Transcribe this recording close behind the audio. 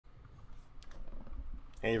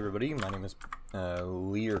Hey everybody, my name is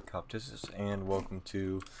Coptisus, and welcome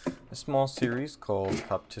to a small series called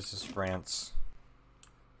Coptisus Rants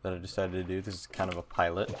that I decided to do. This is kind of a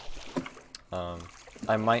pilot.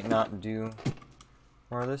 I might not do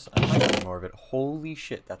more of this. I might do more of it. Holy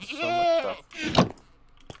shit, that's so much stuff.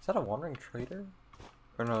 Is that a wandering trader?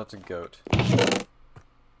 Or no, that's a goat.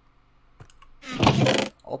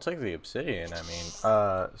 I'll take the obsidian, I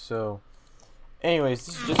mean. Anyways,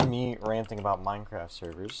 this is just me ranting about Minecraft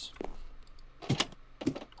servers.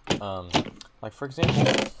 Like for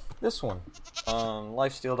example, this one,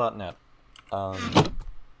 lifesteal.net.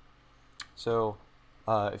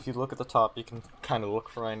 If you look at the top, you can kind of look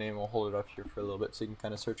for my name. I'll hold it up here for a little bit so you can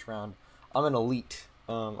kind of search around. I'm an elite.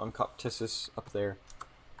 I'm Coptisus up there.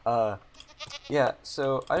 Yeah,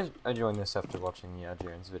 so I joined this after watching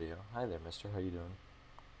Jaren's video. Hi there, mister. How you doing?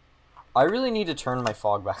 I really need to turn my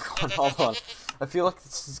fog back on. Hold on. I feel like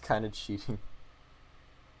this is kind of cheating.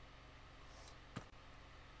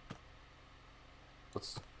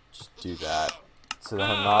 Let's just do that. So that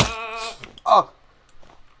I'm not... Oh!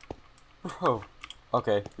 Bro.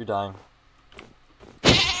 Okay, you're dying.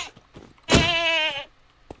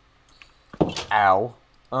 Ow.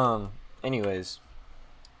 Anyways.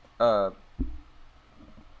 I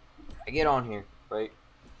get on here, right?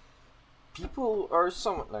 People are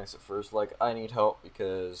somewhat nice at first, like, I need help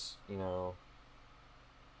because, you know,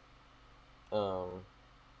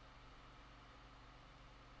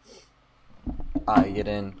 I get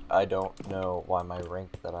in, I don't know why my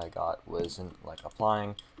rank that I got wasn't, like,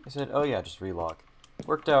 applying. I said, oh yeah, just relog.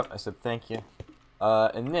 Worked out, I said thank you.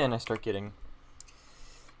 And then I start getting,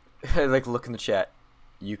 like, look in the chat,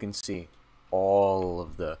 you can see all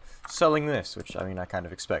of the selling this, which, I mean, I kind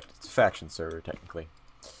of expect. It's a faction server, technically.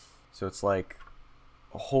 So it's like,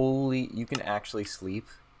 holy, you can actually sleep.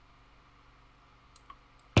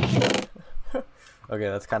 Okay,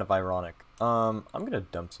 that's kind of ironic. I'm gonna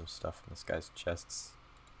dump some stuff in this guy's chests.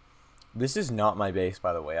 This is not my base,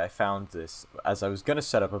 by the way. I found this as I was gonna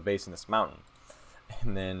set up a base in this mountain.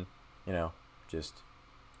 And then, you know, just...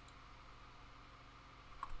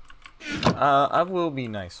 I will be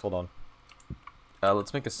nice, hold on.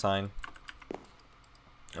 Let's make a sign.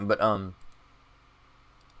 But,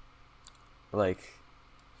 like,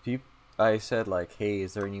 I said, like, hey,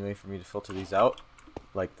 is there any way for me to filter these out?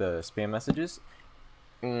 Like, the spam messages?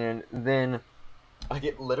 And then I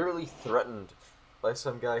get literally threatened by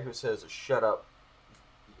some guy who says, shut up,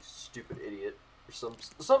 you stupid idiot, or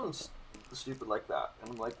something stupid like that.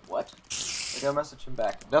 And I'm like, what? Like, I message him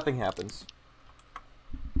back. Nothing happens.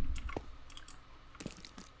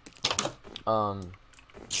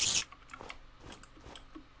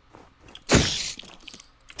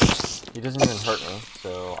 He doesn't even hurt me,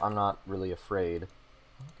 so I'm not really afraid.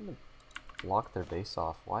 I'm gonna block their base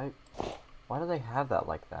off. Why do they have that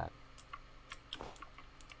like that?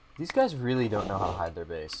 These guys really don't know how to hide their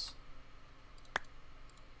base.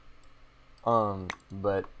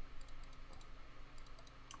 But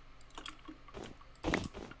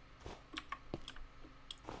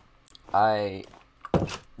I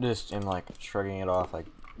just am like shrugging it off. I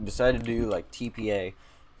decided to do like TPA,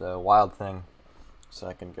 the wild thing, so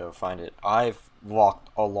I can go find it. I've walked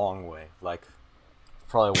a long way, like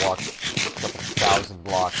probably walked a couple thousand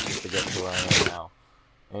blocks just to get to where I am now.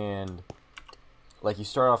 And like, you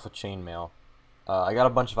start off with chainmail. I got a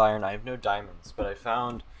bunch of iron. I have no diamonds, but I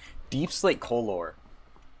found deep slate coal ore.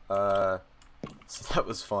 So that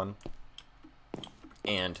was fun.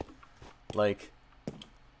 And like,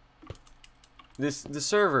 the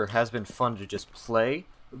server has been fun to just play,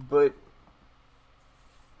 but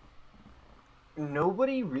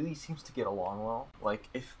nobody really seems to get along well. Like,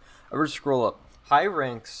 if I were to scroll up, high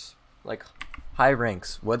ranks,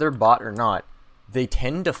 whether bot or not, they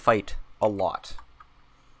tend to fight a lot.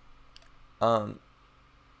 And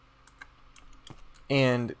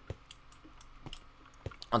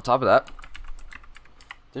on top of that,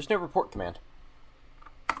 there's no report command.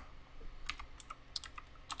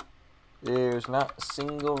 There's not a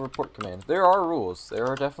single report command. There are rules. There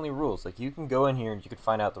are definitely rules. Like, you can go in here and you can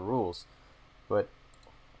find out the rules. But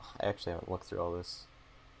I actually haven't looked through all this.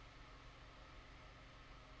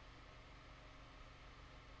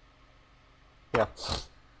 Yeah.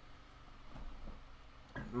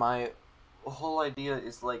 My whole idea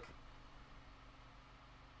is like,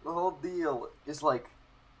 the whole deal is like,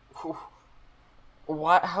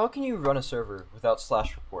 how can you run a server without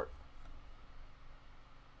 /report?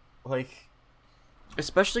 Like,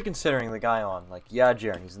 especially considering the guy on, like, yeah,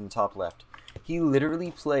 Jaren, he's in the top left. He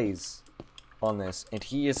literally plays on this, and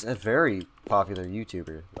he is a very popular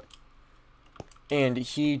YouTuber. And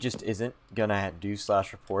he just isn't gonna do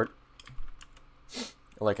 /report.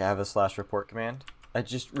 like I have a slash report command. That's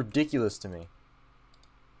just ridiculous to me.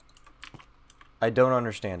 I don't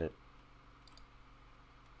understand it.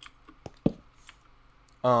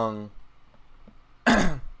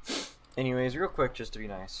 Anyways, real quick, just to be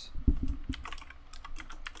nice.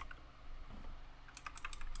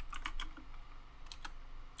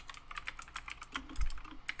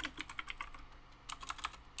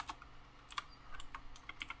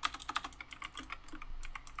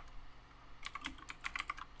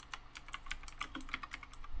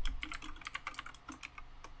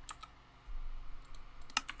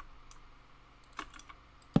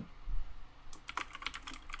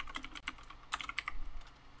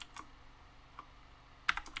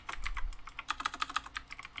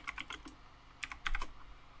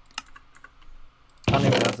 I don't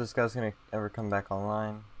even know if this guy's gonna ever come back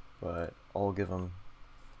online, but I'll give him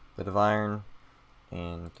a bit of iron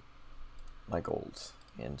and my gold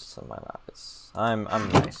and some of my lapis. I'm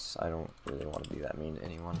nice. I don't really want to be that mean to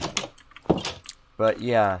anyone. But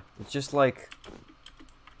yeah, it's just like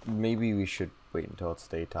maybe we should wait until it's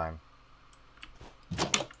daytime.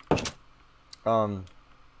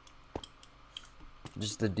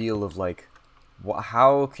 Just the deal of like,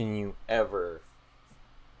 how can you ever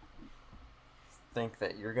think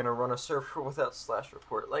that you're gonna run a server without slash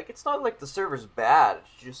report? Like, it's not like the server's bad,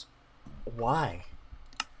 it's just why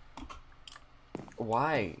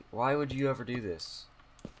would you ever do this?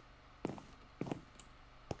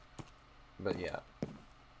 But yeah,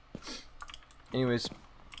 anyways,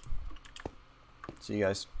 see you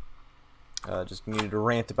guys. Just needed to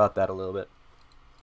rant about that a little bit.